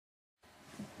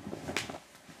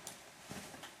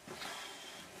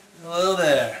Hello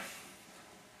there.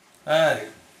 Hi.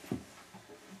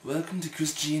 Welcome to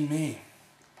Chris G and Me,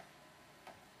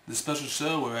 the special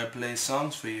show where I play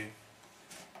songs for you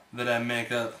that I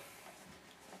make up,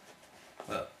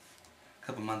 well, a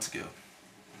couple months ago.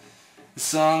 The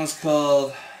song is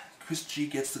called Chris G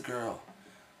Gets the Girl,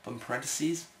 but in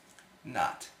parentheses,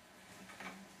 not.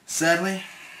 Sadly,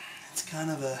 it's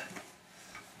kind of a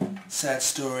sad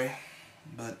story,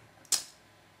 but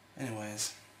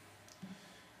anyways,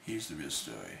 here's the real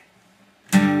story.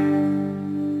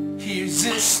 Here's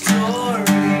a story,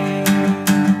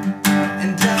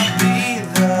 and I'll be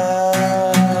the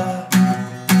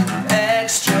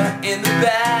extra in the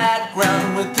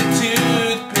background with the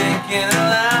toothpick and a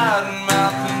loud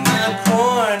mouth in the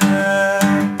corner.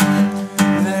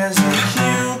 There's a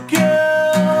cute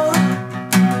girl,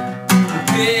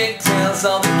 pigtails,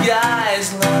 all the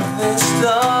guys love this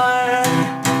star.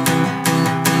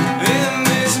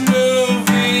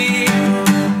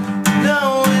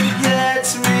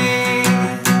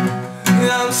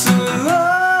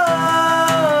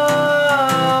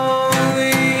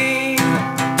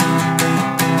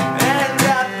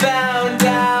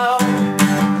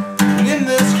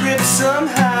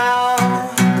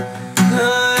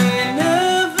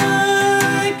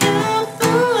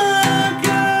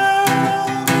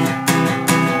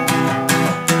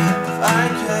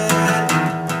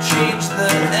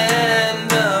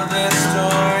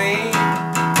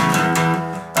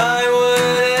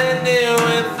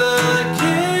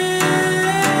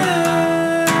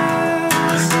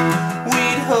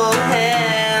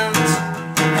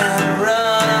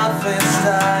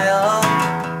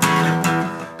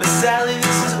 Sadly,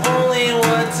 this is only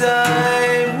what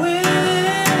I wish.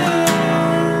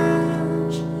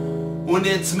 When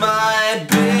it's my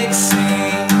big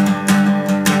scene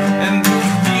and the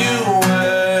few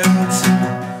words,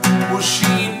 will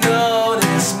she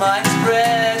notice my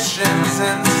expressions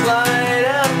and slide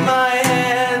up my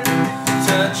hand,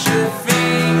 touch her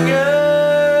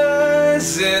fingers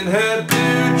in her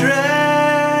blue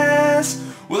dress?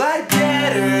 Will I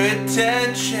get her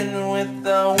attention with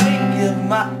the wink of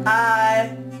my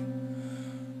eye?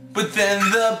 But then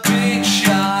the big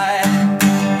shot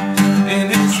in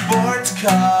his sports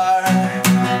car